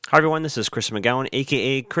Hi everyone, this is Chris McGowan,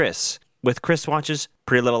 aka Chris. With Chris Watches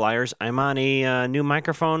Pretty Little Liars, I'm on a new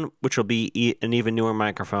microphone, which will be an even newer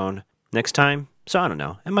microphone next time. So I don't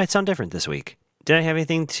know, it might sound different this week. Did I have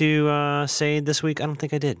anything to say this week? I don't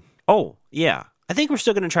think I did. Oh, yeah. I think we're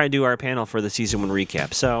still going to try to do our panel for the season 1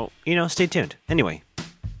 recap, so, stay tuned. Anyway,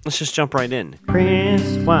 let's just jump right in.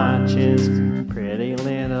 Chris Watches Pretty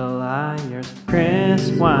Little Liars.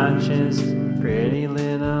 Chris Watches Pretty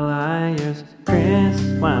Little Liars. Chris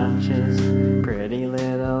Watches Pretty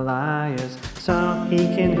Little Liars, so he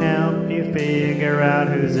can help you figure out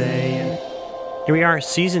who's a... Here we are,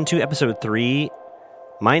 Season 2, Episode 3.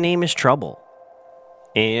 My name is Trouble.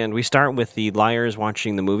 And we start with the liars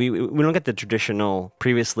watching the movie. We don't get the traditional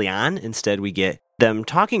previously on. Instead, we get them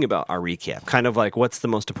talking about our recap. Kind of like, what's the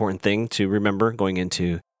most important thing to remember going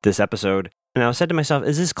into this episode? And I said to myself,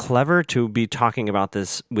 is this clever to be talking about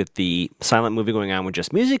this with the silent movie going on with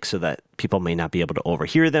just music so that people may not be able to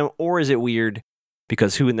overhear them? Or is it weird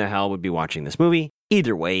because who in the hell would be watching this movie?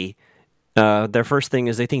 Either way, their first thing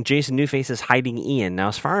is they think Jason Newface is hiding Ian. Now,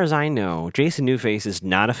 as far as I know, Jason Newface is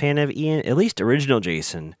not a fan of Ian. At least original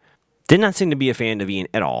Jason did not seem to be a fan of Ian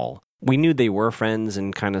at all. We knew they were friends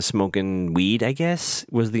and kind of smoking weed, I guess,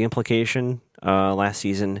 was the implication last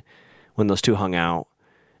season when those two hung out.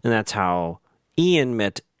 And that's how Ian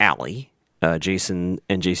met Allie, Jason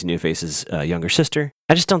and Jason Newface's younger sister.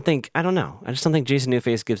 I don't think Jason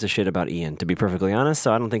Newface gives a shit about Ian, to be perfectly honest,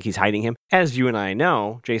 so I don't think he's hiding him. As you and I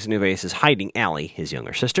know, Jason Newface is hiding Allie, his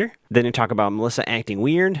younger sister. Then you talk about Melissa acting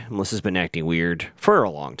weird. Melissa's been acting weird for a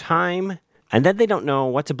long time. And then they don't know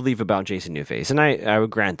what to believe about Jason Newface. And I would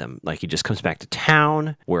grant them, like, he just comes back to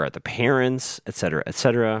town, where are the parents, etc.,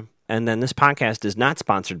 etc. And then this podcast is not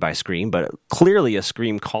sponsored by Scream, but clearly a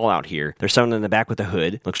Scream call out here. There's someone in the back with a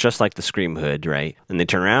hood. Looks just like the Scream hood, right? And they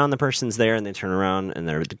turn around, the person's there, and they turn around, and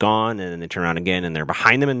they're gone, and then they turn around again, and they're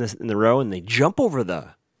behind them in the row, and they jump over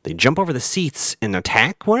the seats and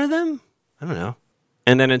attack one of them? I don't know.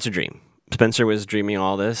 And then it's a dream. Spencer was dreaming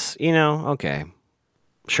all this. Okay.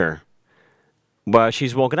 Sure. Well,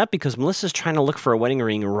 she's woken up because Melissa's trying to look for a wedding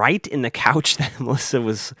ring right in the couch that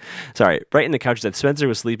right in the couch that Spencer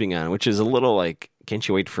was sleeping on, which is a little like, can't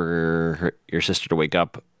you wait for your sister to wake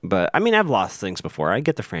up? But, I've lost things before. I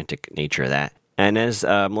get the frantic nature of that. And as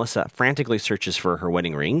Melissa frantically searches for her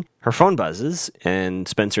wedding ring, her phone buzzes, and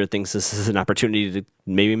Spencer thinks this is an opportunity to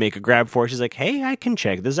maybe make a grab for it. She's like, hey, I can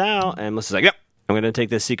check this out. And Melissa's like, yep, I'm going to take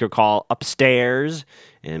this secret call upstairs.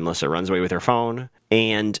 And Melissa runs away with her phone.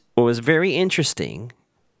 And what was very interesting,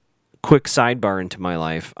 quick sidebar into my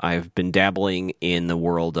life, I've been dabbling in the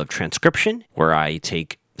world of transcription, where I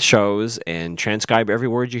take shows and transcribe every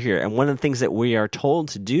word you hear. And one of the things that we are told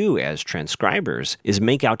to do as transcribers is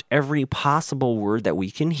make out every possible word that we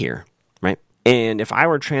can hear, right? And if I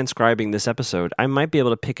were transcribing this episode, I might be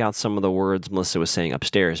able to pick out some of the words Melissa was saying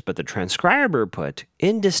upstairs, but the transcriber put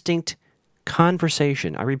indistinct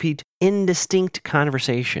conversation. I repeat, indistinct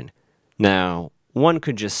conversation. Now, one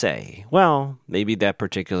could just say, well, maybe that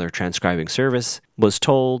particular transcribing service was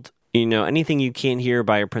told, anything you can't hear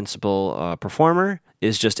by a principal performer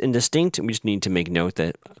is just indistinct, and we just need to make note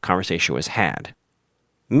that a conversation was had.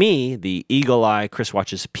 Me, the eagle-eye Chris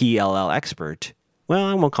Watches PLL expert, well,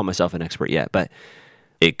 I won't call myself an expert yet, but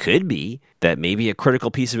it could be that maybe a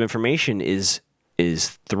critical piece of information is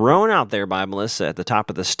thrown out there by Melissa at the top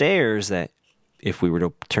of the stairs that if we were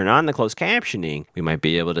to turn on the closed captioning, we might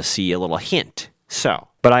be able to see a little hint.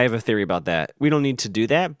 But I have a theory about that. We don't need to do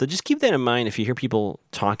that, but just keep that in mind if you hear people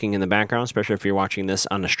talking in the background, especially if you're watching this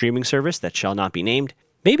on a streaming service that shall not be named.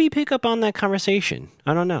 Maybe pick up on that conversation.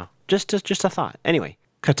 I don't know. Just a thought. Anyway,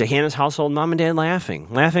 cut to Hannah's household, mom and dad laughing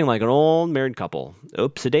like an old married couple.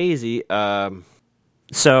 Oops-a-daisy.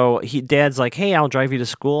 So dad's like, hey, I'll drive you to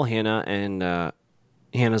school, Hannah, and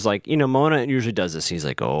Hannah's like, Mona usually does this. He's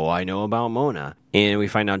like, oh, I know about Mona. And we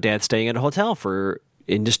find out dad's staying at a hotel for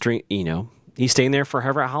industry, he's staying there for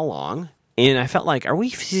how long. And I felt like, are we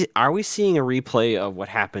seeing a replay of what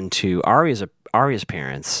happened to Aria's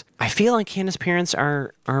parents? I feel like Hannah's parents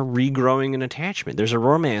are regrowing an attachment. There's a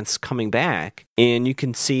romance coming back. And you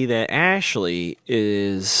can see that Ashley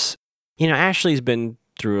is, Ashley's been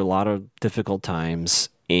through a lot of difficult times.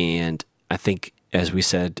 And I think, as we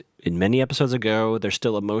said in many episodes ago, there's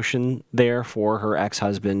still emotion there for her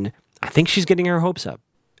ex-husband. I think she's getting her hopes up.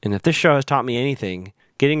 And if this show has taught me anything,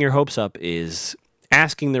 getting your hopes up is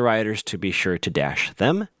asking the writers to be sure to dash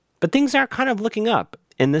them. But things are kind of looking up.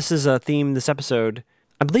 And this is a theme this episode.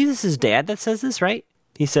 I believe this is Dad that says this, right?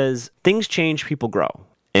 He says, things change, people grow.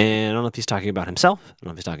 And I don't know if he's talking about himself. I don't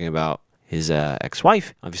know if he's talking about his ex-wife.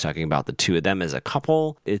 I don't know if he's talking about the two of them as a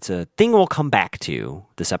couple. It's a thing we'll come back to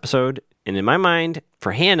this episode. And in my mind,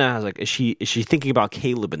 for Hannah, I was like, is she thinking about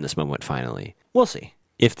Caleb in this moment finally? We'll see.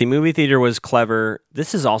 If the movie theater was clever,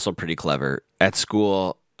 this is also pretty clever. At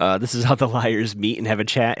school, this is how the liars meet and have a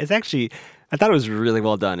chat. It's actually, I thought it was really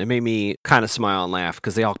well done. It made me kind of smile and laugh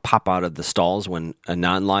because they all pop out of the stalls when a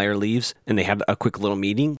non-liar leaves and they have a quick little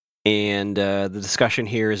meeting. And the discussion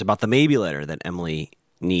here is about the maybe letter that Emily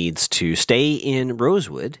needs to stay in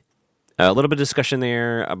Rosewood. A little bit of discussion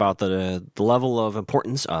there about the level of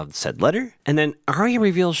importance of said letter. And then Arya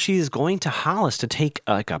reveals she's going to Hollis to take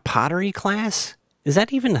like a pottery class. Is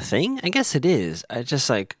that even a thing? I guess it is. I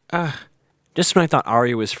just just when I thought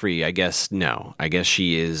Arya was free, I guess no. I guess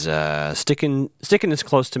she is sticking as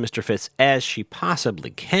close to Mr. Fitz as she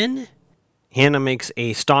possibly can. Hannah makes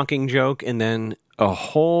a stalking joke, and then a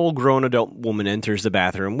whole grown adult woman enters the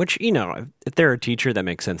bathroom, which, if they're a teacher, that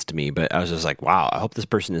makes sense to me. But I was just like, wow, I hope this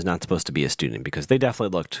person is not supposed to be a student because they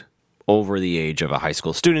definitely looked over the age of a high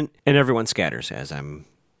school student, and everyone scatters,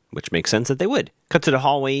 which makes sense that they would. Cut to the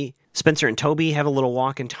hallway. Spencer and Toby have a little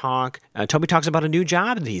walk and talk. Toby talks about a new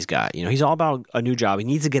job that he's got. He's all about a new job. He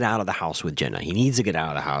needs to get out of the house with Jenna. He needs to get out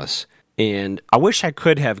of the house. And I wish I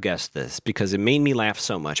could have guessed this because it made me laugh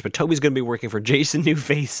so much. But Toby's going to be working for Jason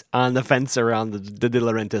Newface on the fence around the De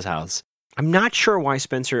Laurentiis house. I'm not sure why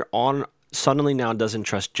Spencer suddenly now doesn't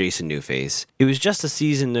trust Jason Newface. It was just a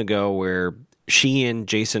season ago where she and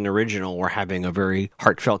Jason Original were having a very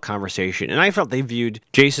heartfelt conversation. And I felt they viewed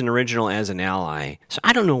Jason Original as an ally. So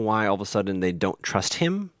I don't know why all of a sudden they don't trust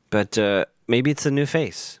him. But maybe it's a new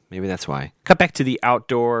face. Maybe that's why. Cut back to the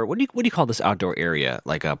outdoor. What do you call this outdoor area?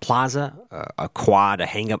 Like a plaza, a quad, a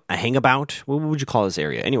hangabout? What would you call this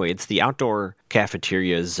area? Anyway, it's the outdoor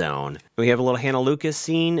cafeteria zone. We have a little Hannah Lucas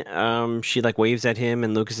scene. She waves at him,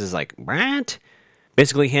 and Lucas is like, "What?"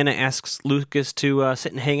 Basically, Hannah asks Lucas to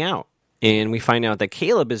sit and hang out, and we find out that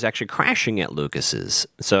Caleb is actually crashing at Lucas's.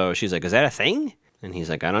 So she's like, "Is that a thing?" And he's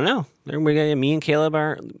like, "I don't know. Me and Caleb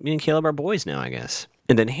are boys now, I guess."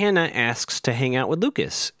 And then Hannah asks to hang out with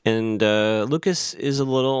Lucas, and Lucas is a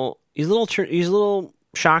little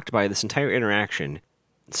shocked by this entire interaction.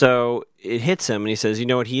 So it hits him, and he says, "You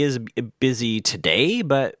know what? He is busy today,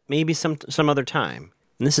 but maybe some other time."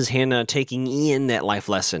 And this is Hannah taking in that life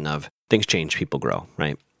lesson of things change, people grow,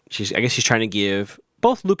 right? I guess she's trying to give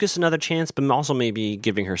both Lucas another chance, but also maybe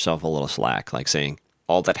giving herself a little slack, like saying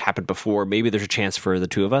all that happened before. Maybe there's a chance for the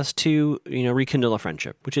two of us to, rekindle a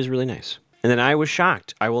friendship, which is really nice. And then I was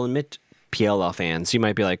shocked. I will admit, PLL fans, you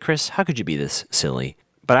might be like, "Chris, how could you be this silly?"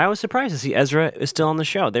 But I was surprised to see Ezra is still on the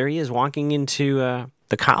show. There he is walking into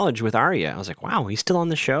the college with Arya. I was like, wow, he's still on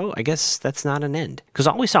the show? I guess that's not an end. Because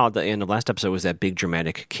all we saw at the end of last episode was that big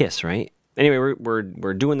dramatic kiss, right? Anyway,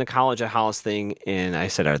 we're doing the college at Hollis thing, and I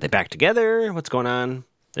said, are they back together? What's going on?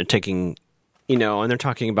 They're taking, and they're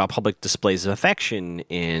talking about public displays of affection,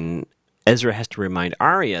 and Ezra has to remind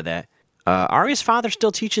Arya that Arya's father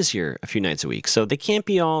still teaches here a few nights a week, so they can't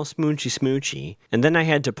be all smoochy. And then I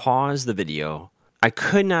had to pause the video. I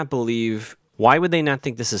could not believe, why would they not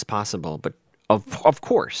think this is possible? But of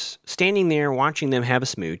course, standing there watching them have a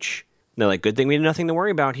smooch, they're like, good thing we have nothing to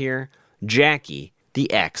worry about here. Jackie, the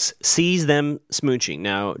ex, sees them smooching.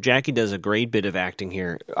 Now, Jackie does a great bit of acting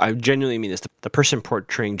here. I genuinely mean this. The person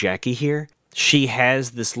portraying Jackie here, she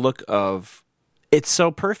has this look of, it's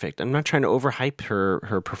so perfect. I'm not trying to overhype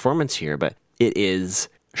her performance here, but it is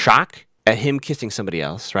shock at him kissing somebody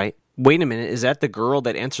else, right? Wait a minute, is that the girl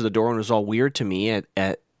that answered the door and was all weird to me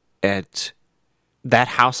at that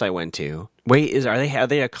house I went to? Wait, are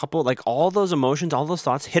they a couple? Like all those emotions, all those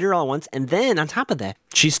thoughts hit her all at once, and then on top of that,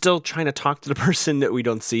 she's still trying to talk to the person that we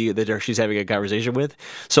don't see that she's having a conversation with.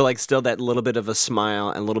 So still that little bit of a smile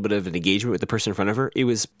and a little bit of an engagement with the person in front of her. It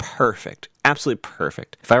was perfect, absolutely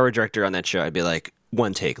perfect. If I were a director on that show, I'd be like,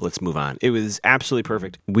 one take, let's move on. It was absolutely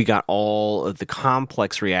perfect. We got all of the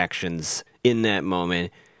complex reactions in that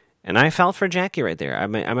moment, and I felt for Jackie right there.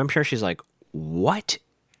 I'm sure she's like, what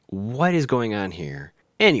is going on here?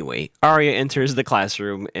 Anyway, Arya enters the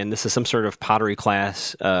classroom, and this is some sort of pottery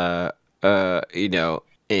class, and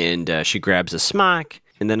she grabs a smock,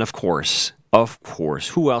 and then of course,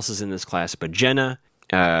 who else is in this class but Jenna?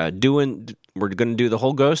 We're going to do the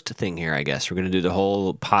whole ghost thing here, I guess. We're going to do the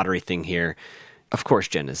whole pottery thing here. Of course,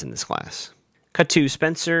 Jenna's in this class. Cut to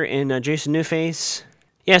Spencer and Jason Newface.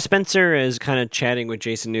 Yeah, Spencer is kind of chatting with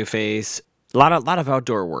Jason Newface. A lot of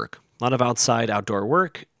outdoor work, a lot of outside outdoor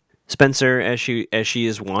work. Spencer, as she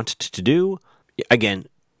is wont to do, again,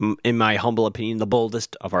 in my humble opinion, the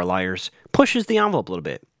boldest of our liars, pushes the envelope a little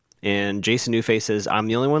bit. And Jason Newface says, I'm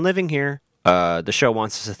the only one living here. The show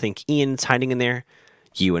wants us to think Ian's hiding in there.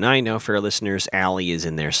 You and I know, for our listeners, Allie is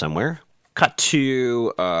in there somewhere. Cut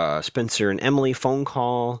to Spencer and Emily phone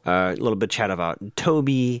call. A little bit chat about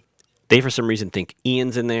Toby. They, for some reason, think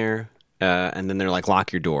Ian's in there. And then they're like,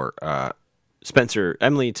 lock your door.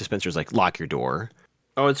 Emily to Spencer's like, lock your door.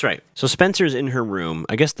 Oh, that's right. So Spencer's in her room.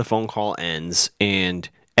 I guess the phone call ends. And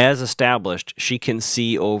as established, she can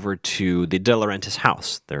see over to the De Laurentiis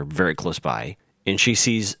house. They're very close by. And she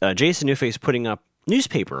sees Jason Newface putting up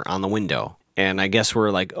newspaper on the window. And I guess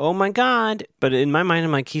we're like, oh my God. But in my mind,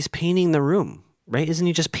 I'm like, he's painting the room, right? Isn't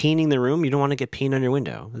he just painting the room? You don't want to get paint on your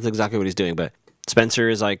window. That's exactly what he's doing. But Spencer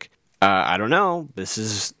is like, I don't know. This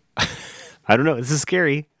is, I don't know. This is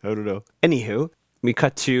scary. I don't know. Anywho, we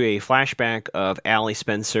cut to a flashback of Allie,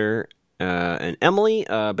 Spencer, and Emily.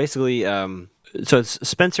 So it's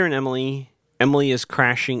Spencer and Emily. Emily is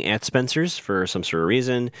crashing at Spencer's for some sort of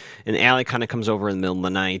reason. And Allie kind of comes over in the middle of the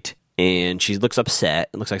night. And she looks upset.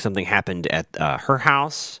 It looks like something happened at her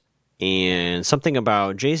house. And something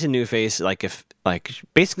about Jason Newface,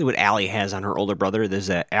 basically what Allie has on her older brother is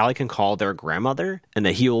that Allie can call their grandmother and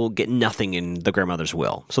that he'll get nothing in the grandmother's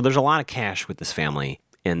will. So there's a lot of cash with this family.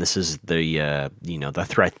 And this is the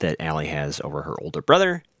threat that Allie has over her older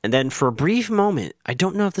brother. And then for a brief moment, I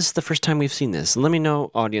don't know if this is the first time we've seen this. Let me know,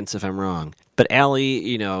 audience, if I'm wrong. But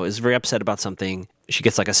Allie, is very upset about something. She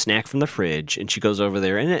gets like a snack from the fridge and she goes over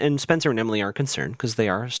there. And Spencer and Emily are concerned because they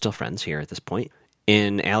are still friends here at this point.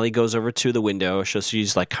 And Allie goes over to the window. So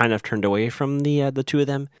she's like kind of turned away from the two of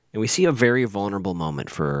them. And we see a very vulnerable moment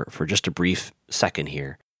for just a brief second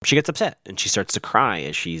here. She gets upset and she starts to cry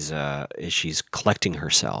as she's collecting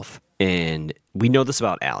herself. And we know this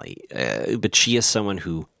about Allie, but she is someone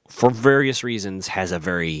who, for various reasons, has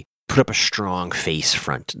put up a strong face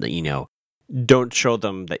front. That don't show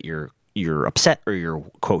them that you're upset or you're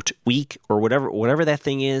quote weak or whatever that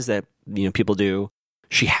thing is that people do.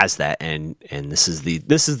 She has that, and this is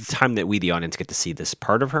the time that we, the audience, get to see this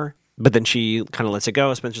part of her. But then she kind of lets it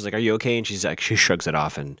go. Spencer's like, "Are you okay?" And she shrugs it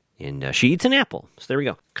off, and she eats an apple. So there we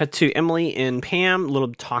go. Cut to Emily and Pam. A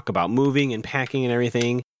little talk about moving and packing and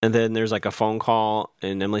everything. And then there's like a phone call,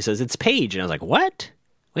 and Emily says, "It's Paige." And I was like, "What?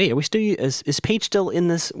 Wait, are we still? Is Paige still in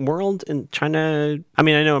this world and trying to?" I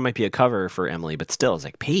mean, I know it might be a cover for Emily, but still, it's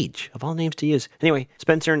like Paige of all names to use. Anyway,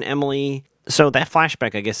 Spencer and Emily. So that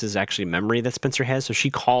flashback, I guess, is actually memory that Spencer has. So she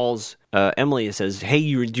calls Emily and says, "Hey,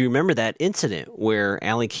 do you remember that incident where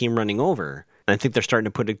Allie came running over?" And I think they're starting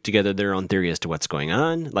to put together their own theory as to what's going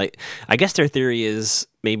on. Like, I guess their theory is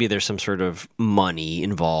maybe there's some sort of money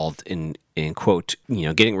involved in quote,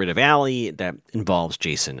 getting rid of Allie that involves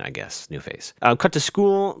Jason, I guess, Newface. Cut to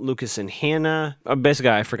school, Lucas and Hannah. Basically,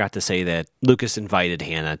 I forgot to say that Lucas invited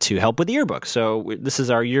Hannah to help with the yearbook. So this is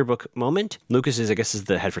our yearbook moment. Lucas is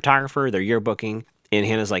the head photographer. They're yearbooking. And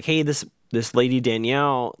Hannah's like, "Hey, this lady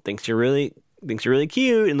Danielle thinks you're really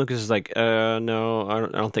cute." And Lucas is like, "No,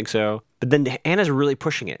 I don't think so." But then Hannah's really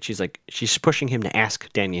pushing it. She's pushing him to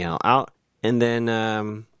ask Danielle out. And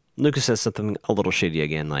then Lucas says something a little shitty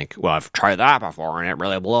again, like, "Well, I've tried that before and it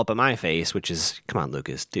really blew up in my face," which is, come on,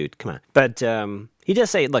 Lucas, dude, come on. But he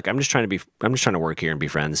does say, "Look, I'm just trying to work here and be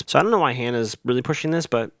friends." So I don't know why Hannah's really pushing this,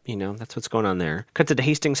 but that's what's going on there. Cut to the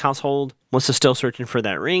Hastings household. Melissa's still searching for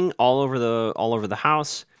that ring all over the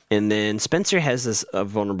house. And then Spencer has a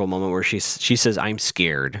vulnerable moment where she says, "I'm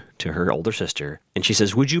scared" to her older sister. And she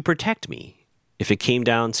says, "Would you protect me? If it came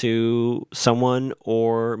down to someone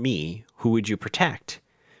or me, who would you protect?"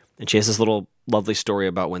 And she has this little lovely story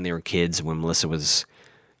about when they were kids, when Melissa was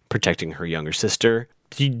protecting her younger sister.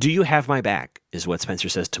 Do you have my back?" is what Spencer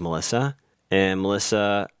says to Melissa. And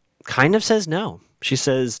Melissa kind of says no. She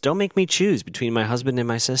says, "Don't make me choose between my husband and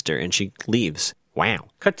my sister." And she leaves. Wow.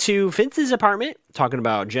 Cut to Vince's apartment, talking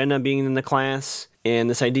about Jenna being in the class and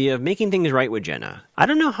this idea of making things right with Jenna. I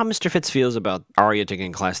don't know how Mr. Fitz feels about Arya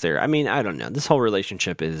taking class there. I mean, I don't know. This whole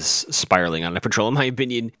relationship is spiraling out of control, in my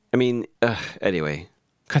opinion. I mean, anyway.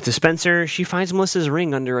 Cut to Spencer. She finds Melissa's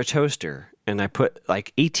ring under a toaster. And I put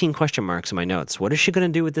like 18 question marks in my notes. What is she going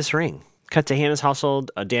to do with this ring? Cut to Hannah's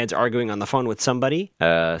household. Dad's arguing on the phone with somebody.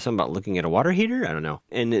 Something about looking at a water heater? I don't know.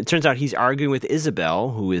 And it turns out he's arguing with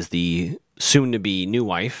Isabel, who is the soon-to-be new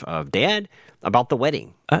wife of Dad, about the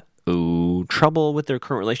wedding. Trouble with their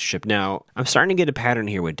current relationship. Now, I'm starting to get a pattern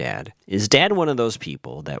here with Dad. Is Dad one of those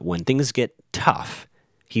people that when things get tough,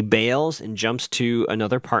 he bails and jumps to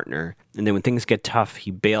another partner, and then when things get tough, he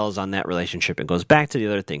bails on that relationship and goes back to the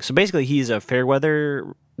other thing? So basically, he's a fair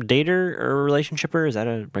weather dater or relationshipper. Is that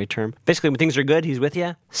a right term? Basically, when things are good, he's with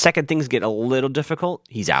you. Second, things get a little difficult,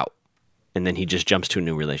 he's out. And then he just jumps to a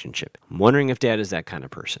new relationship. I'm wondering if Dad is that kind of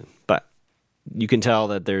person. But you can tell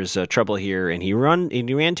that there's trouble here, and he ran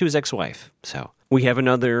to his ex-wife. So we have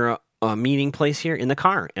another meeting place here in the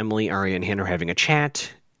car. Emily, Arya, and Hannah are having a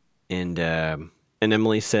chat. And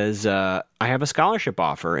Emily says, I have a scholarship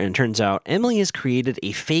offer. And it turns out Emily has created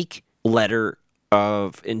a fake letter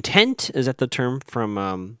of intent, is that the term,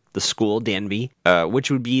 from the school, Danby,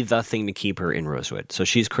 which would be the thing to keep her in Rosewood. So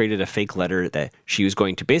she's created a fake letter that she was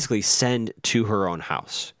going to basically send to her own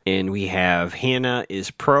house. And we have Hannah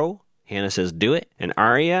is pro. Hannah says, do it. And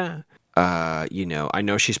Arya, I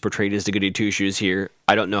know she's portrayed as the goody two-shoes here.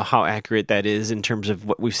 I don't know how accurate that is in terms of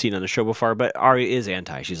what we've seen on the show before, but Arya is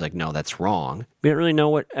anti. She's like, no, that's wrong. We don't really know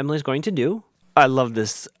what Emily's going to do. I love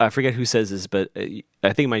this. I forget who says this, but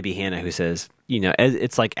I think it might be Hannah who says,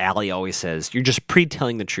 it's like Allie always says, you're just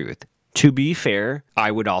pre-telling the truth. To be fair,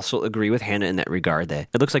 I would also agree with Hannah in that regard, that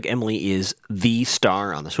it looks like Emily is the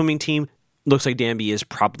star on the swimming team. Looks like Danby is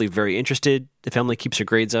probably very interested. If Emily keeps her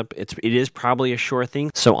grades up, it is probably a sure thing.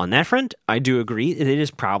 So on that front, I do agree.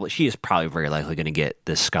 She is probably very likely going to get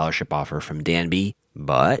this scholarship offer from Danby,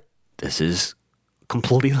 but this is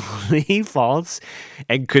completely false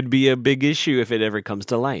and could be a big issue if it ever comes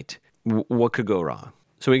to light. What could go wrong?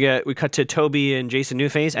 So we cut to Toby and Jason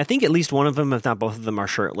Newface. I think at least one of them, if not both of them, are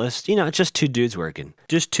shirtless. It's just two dudes working.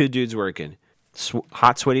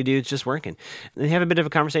 Hot, sweaty dudes just working. They have a bit of a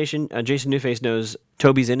conversation. Jason Newface knows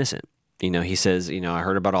Toby's innocent. He says, I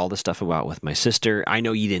heard about all the stuff with my sister. I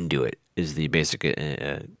know you didn't do it, is the basic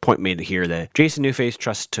point made here, that Jason Newface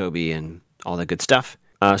trusts Toby and all that good stuff.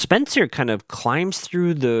 Spencer kind of climbs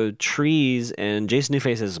through the trees, and Jason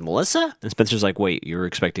Newface says, Melissa? And Spencer's like, wait, you're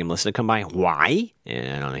expecting Melissa to come by? Why?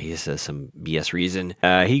 And I don't know, he says some BS reason.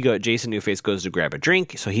 Jason Newface goes to grab a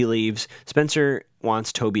drink, so he leaves. Spencer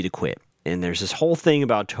wants Toby to quit. And there's this whole thing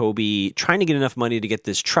about Toby trying to get enough money to get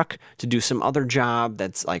this truck to do some other job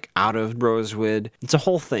that's like out of Rosewood. It's a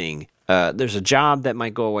whole thing. There's a job that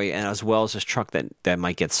might go away, and as well as this truck that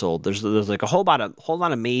might get sold. There's like a whole lot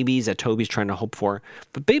of maybes that Toby's trying to hope for.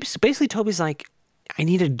 But basically, Toby's like, I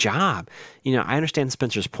need a job. I understand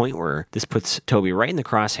Spencer's point where this puts Toby right in the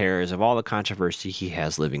crosshairs of all the controversy he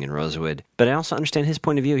has living in Rosewood. But I also understand his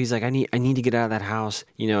point of view. He's like, I need to get out of that house.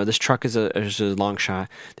 This truck is a long shot.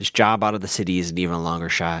 This job out of the city is an even longer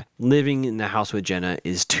shot. Living in the house with Jenna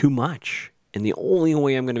is too much. And the only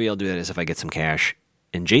way I'm going to be able to do that is if I get some cash.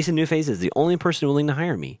 And Jason Newface is the only person willing to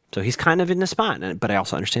hire me. So he's kind of in the spot. But I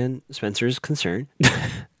also understand Spencer's concern.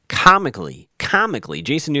 Comically,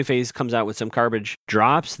 Jason Newface comes out with some garbage,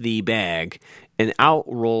 drops the bag, and out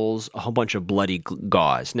rolls a whole bunch of bloody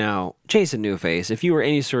gauze. Now, Jason Newface, if you were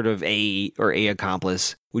any sort of A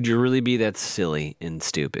accomplice, would you really be that silly and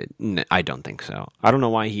stupid? I don't think so. I don't know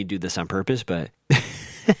why he'd do this on purpose, but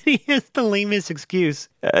he has the lamest excuse.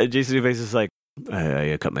 Jason Newface is like,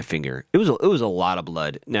 I cut my finger. It was a lot of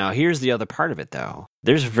blood. Now, here's the other part of it, though.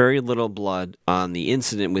 There's very little blood on the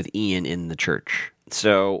incident with Ian in the church.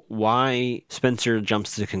 So why Spencer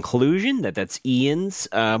jumps to the conclusion that that's Ian's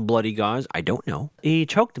bloody gauze, I don't know. He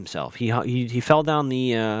choked himself. He fell down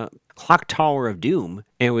the clock tower of doom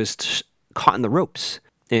and was caught in the ropes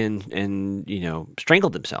and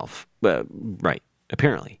strangled himself. Right,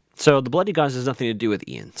 apparently. So the bloody gauze has nothing to do with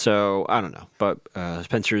Ian. So I don't know. But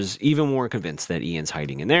Spencer's even more convinced that Ian's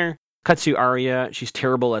hiding in there. Cuts to Arya. She's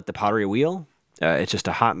terrible at the pottery wheel. It's just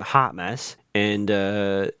a hot mess.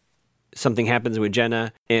 And something happens with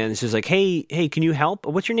Jenna, and she's like, hey, can you help?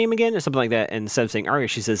 What's your name again? Or something like that. And instead of saying Arya,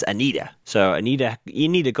 she says Anita. So Anita, you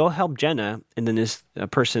need to go help Jenna. And then this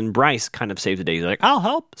person, Bryce, kind of saves the day. He's like, I'll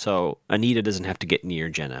help. So Anita doesn't have to get near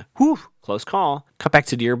Jenna. Whew, close call. Cut back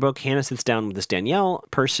to the yearbook. Hannah sits down with this Danielle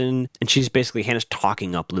person, and Hannah's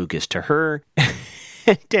talking up Lucas to her.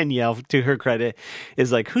 Danielle, to her credit,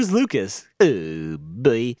 is like, who's Lucas? Oh,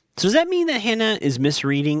 boy. So does that mean that Hannah is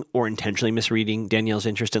misreading or intentionally misreading Danielle's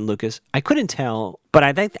interest in Lucas? I couldn't tell, but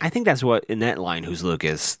I think that's what, in that line, who's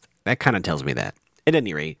Lucas, that kind of tells me that. At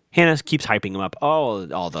any rate, Hannah keeps hyping him up. Oh,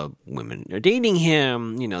 all the women are dating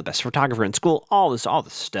him, best photographer in school, all this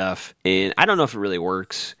stuff. And I don't know if it really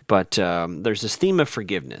works, but there's this theme of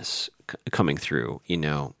forgiveness coming through,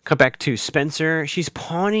 Cut back to Spencer. She's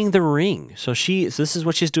pawning the ring. So this is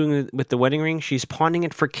what she's doing with the wedding ring. She's pawning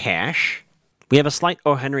it for cash. We have a slight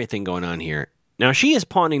O. Henry thing going on here. Now, she is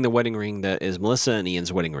pawning the wedding ring that is Melissa and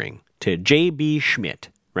Ian's wedding ring to J.B. Schmidt,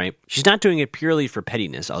 right? She's not doing it purely for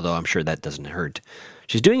pettiness, although I'm sure that doesn't hurt.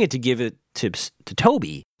 She's doing it to give it to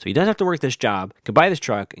Toby, so he doesn't have to work this job, can buy this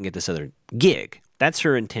truck, and get this other gig. That's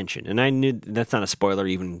her intention. And I knew that's not a spoiler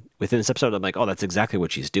even within this episode. I'm like, oh, that's exactly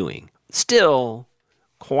what she's doing. Still,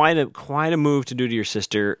 quite a move to do to your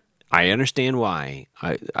sister. I understand why.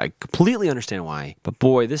 I completely understand why. But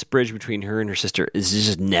boy, this bridge between her and her sister is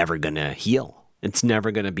just never going to heal. It's never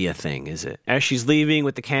going to be a thing, is it? As she's leaving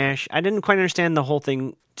with the cash, I didn't quite understand the whole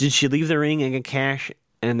thing. Did she leave the ring and get cash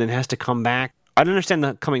and then has to come back? I don't understand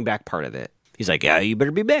the coming back part of it. He's like, yeah, you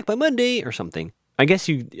better be back by Monday or something. I guess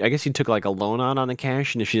he took like a loan on the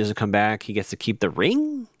cash, and if she doesn't come back, he gets to keep the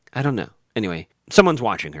ring? I don't know. Anyway, someone's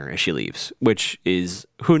watching her as she leaves, which is,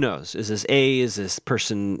 who knows? Is this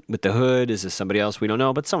person with the hood? Is this somebody else? We don't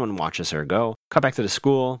know, but someone watches her go. Cut back to the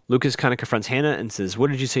school. Lucas kind of confronts Hannah and says,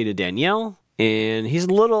 what did you say to Danielle? And he's a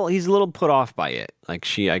little put off by it. Like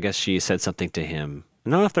I guess she said something to him. I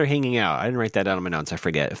don't know if they're hanging out. I didn't write that down on my notes. I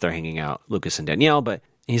forget if they're hanging out, Lucas and Danielle, but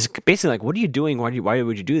he's basically like, what are you doing? Why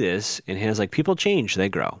would you do this? And Hannah's like, people change, they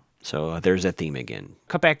grow. So there's that theme again.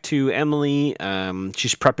 Cut back to Emily.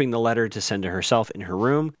 She's prepping the letter to send to herself in her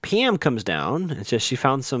room. Pam comes down and says she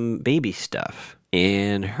found some baby stuff.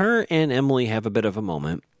 And her and Emily have a bit of a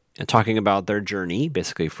moment and talking about their journey,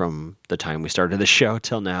 basically from the time we started the show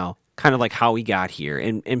till now, kind of like how we got here.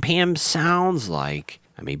 And Pam sounds like,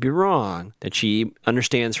 I may be wrong, that she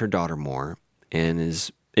understands her daughter more and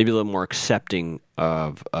is maybe a little more accepting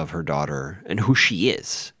of her daughter and who she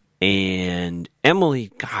is. And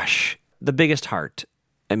Emily, gosh, the biggest heart.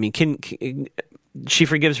 I mean, she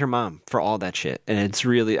forgives her mom for all that shit. And it's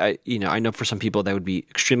really, I know for some people that would be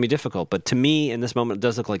extremely difficult. But to me, in this moment, it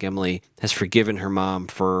does look like Emily has forgiven her mom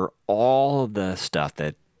for all of the stuff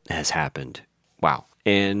that has happened. Wow.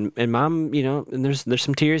 And mom, and there's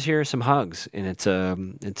some tears here, some hugs. And it's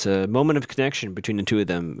a moment of connection between the two of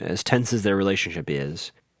them, as tense as their relationship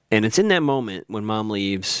is. And it's in that moment when mom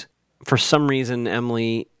leaves, for some reason,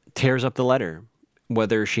 Emily tears up the letter,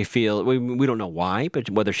 whether she feels, we don't know why, but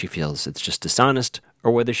whether she feels it's just dishonest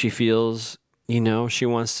or whether she feels, she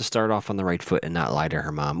wants to start off on the right foot and not lie to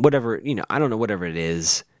her mom. Whatever, I don't know, whatever it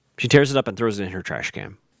is. She tears it up and throws it in her trash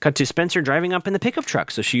can. Cut to Spencer driving up in the pickup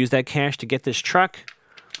truck. So she used that cash to get this truck.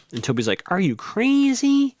 And Toby's like, are you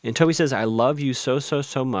crazy? And Toby says, I love you so, so,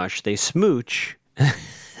 so much. They smooch.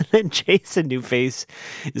 And then Jason Newface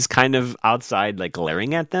is kind of outside, like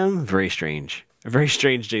glaring at them. Very strange. Very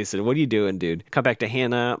strange, Jason. What are you doing, dude? Cut back to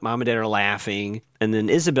Hannah. Mom and Dad are laughing. And then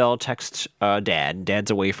Isabel texts Dad. Dad's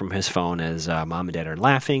away from his phone as Mom and Dad are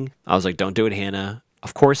laughing. I was like, don't do it, Hannah.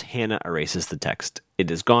 Of course, Hannah erases the text. It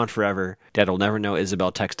is gone forever. Dad will never know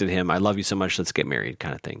Isabel texted him, I love you so much, let's get married,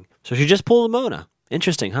 kind of thing. So she just pulled Mona.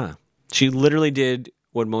 Interesting, huh? She literally did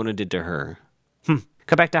what Mona did to her.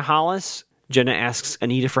 Cut back to Hollis. Jenna asks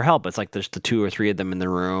Anita for help. It's like there's the 2 or 3 of them in the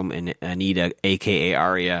room, and Anita, a.k.a.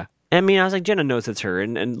 Aria. I mean, I was like, Jenna knows it's her,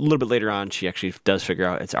 and a little bit later on, she actually does figure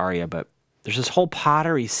out it's Aria, but there's this whole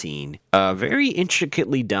pottery scene, very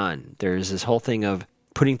intricately done. There's this whole thing of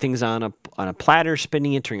putting things on a platter,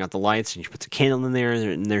 spinning it, turning out the lights, and she puts a candle in there,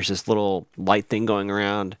 and there's this little light thing going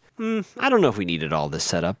around. I don't know if we needed all this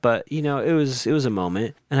setup, but, it was a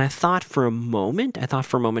moment. And I thought for a moment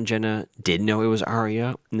Jenna did know it was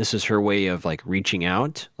Aria, and this is her way of, like, reaching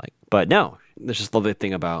out. But no, there's this lovely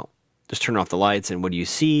thing about just turn off the lights, and what do you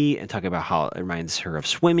see? And talk about how it reminds her of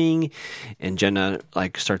swimming. And Jenna,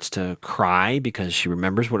 like, starts to cry because she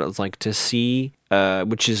remembers what it was like to see,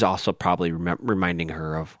 which is also probably reminding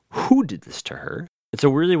her of who did this to her. It's a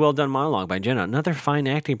really well done monologue by Jenna. Another fine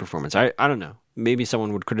acting performance. I don't know. Maybe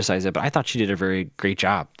someone would criticize it, but I thought she did a very great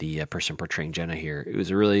job, the person portraying Jenna here. It was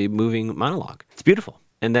a really moving monologue. It's beautiful.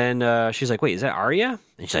 And then she's like, wait, is that Aria?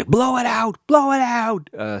 And she's like, blow it out, blow it out.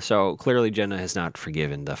 So clearly Jenna has not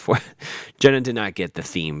forgiven Jenna did not get the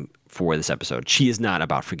theme for this episode. She is not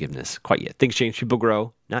about forgiveness quite yet. Things change, people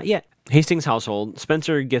grow. Not yet. Hastings household.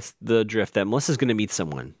 Spencer gets the drift that Melissa's going to meet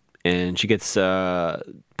someone. And she gets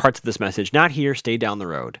parts of this message, not here, stay down the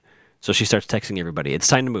road. So she starts texting everybody, it's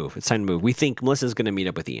time to move, it's time to move. We think Melissa's going to meet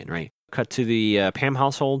up with Ian, right? Cut to the Pam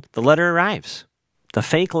household. The letter arrives. The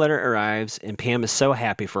fake letter arrives, and Pam is so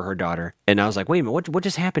happy for her daughter. And I was like, wait a minute, what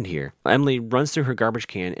just happened here? Emily runs through her garbage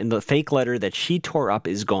can, and the fake letter that she tore up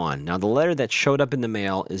is gone. Now, the letter that showed up in the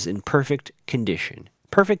mail is in perfect condition.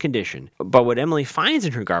 Perfect condition. But what Emily finds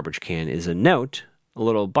in her garbage can is a note, a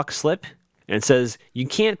little buck slip, and it says, you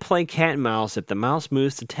can't play cat and mouse if the mouse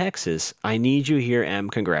moves to Texas. I need you here, M.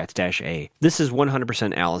 Congrats, -A. This is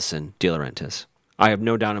 100% Allison De Laurentiis. I have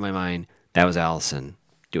no doubt in my mind that was Allison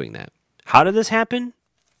doing that. How did this happen?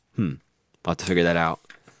 I'll have to figure that out.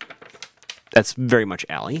 That's very much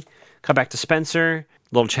Allie. Cut back to Spencer.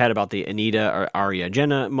 A little chat about the Anita or Aria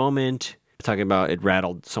Jenna moment. Talking about it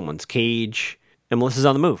rattled someone's cage. And Melissa's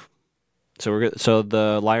on the move. So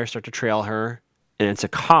the liars start to trail her. And it's a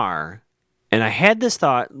car. And I had this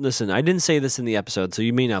thought. Listen, I didn't say this in the episode, so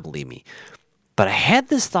you may not believe me. But I had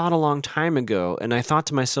this thought a long time ago, and I thought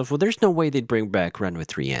to myself, well, there's no way they'd bring back Ren with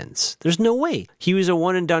 3 N's. There's no way. He was a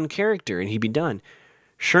one-and-done character, and he'd be done.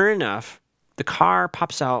 Sure enough, the car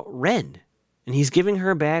pops out Ren, and he's giving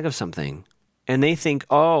her a bag of something. And they think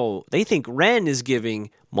Ren is giving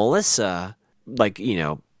Melissa like,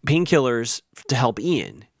 painkillers to help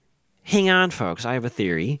Ian. Hang on, folks. I have a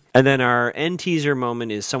theory. And then our end teaser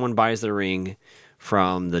moment is someone buys the ring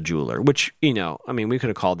from the jeweler, which, we could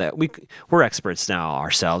have called that. We're experts now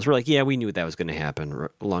ourselves. We're like, yeah, we knew that was going to happen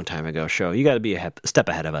a long time ago. Show, you got to be a step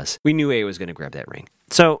ahead of us. We knew A was going to grab that ring.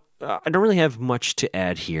 So I don't really have much to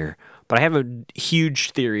add here, but I have a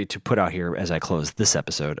huge theory to put out here as I close this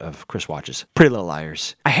episode of Chris Watches Pretty Little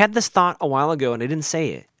Liars. I had this thought a while ago and I didn't say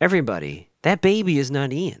it. Everybody, that baby is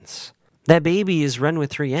not Ian's. That baby is Ren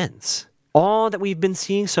with 3 N's. All that we've been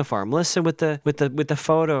seeing so far, Melissa with the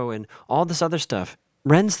photo and all this other stuff,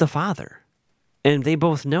 Ren's the father, and they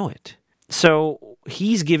both know it. So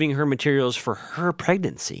he's giving her materials for her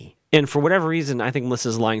pregnancy. And for whatever reason, I think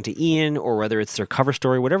Melissa's lying to Ian, or whether it's their cover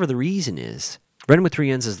story, whatever the reason is, Ren with 3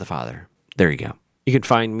 N's is the father. There you go. You can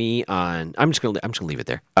find me on, I'm just gonna leave it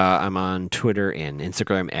there. I'm on Twitter and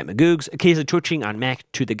Instagram at Magoogs, occasionally twitching on Mac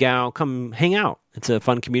to the Gal. Come hang out. It's a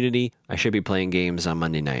fun community. I should be playing games on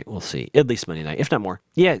Monday night. We'll see. At least Monday night, if not more.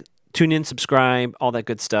 Yeah, tune in, subscribe, all that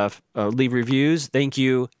good stuff. Leave reviews. Thank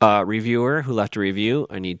you, reviewer who left a review.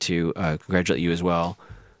 I need to congratulate you as well,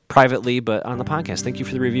 privately, but on the podcast. Thank you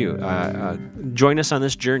for the review. Join us on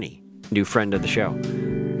this journey. New friend of the show.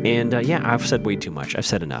 And I've said way too much. I've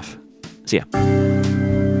said enough. See ya.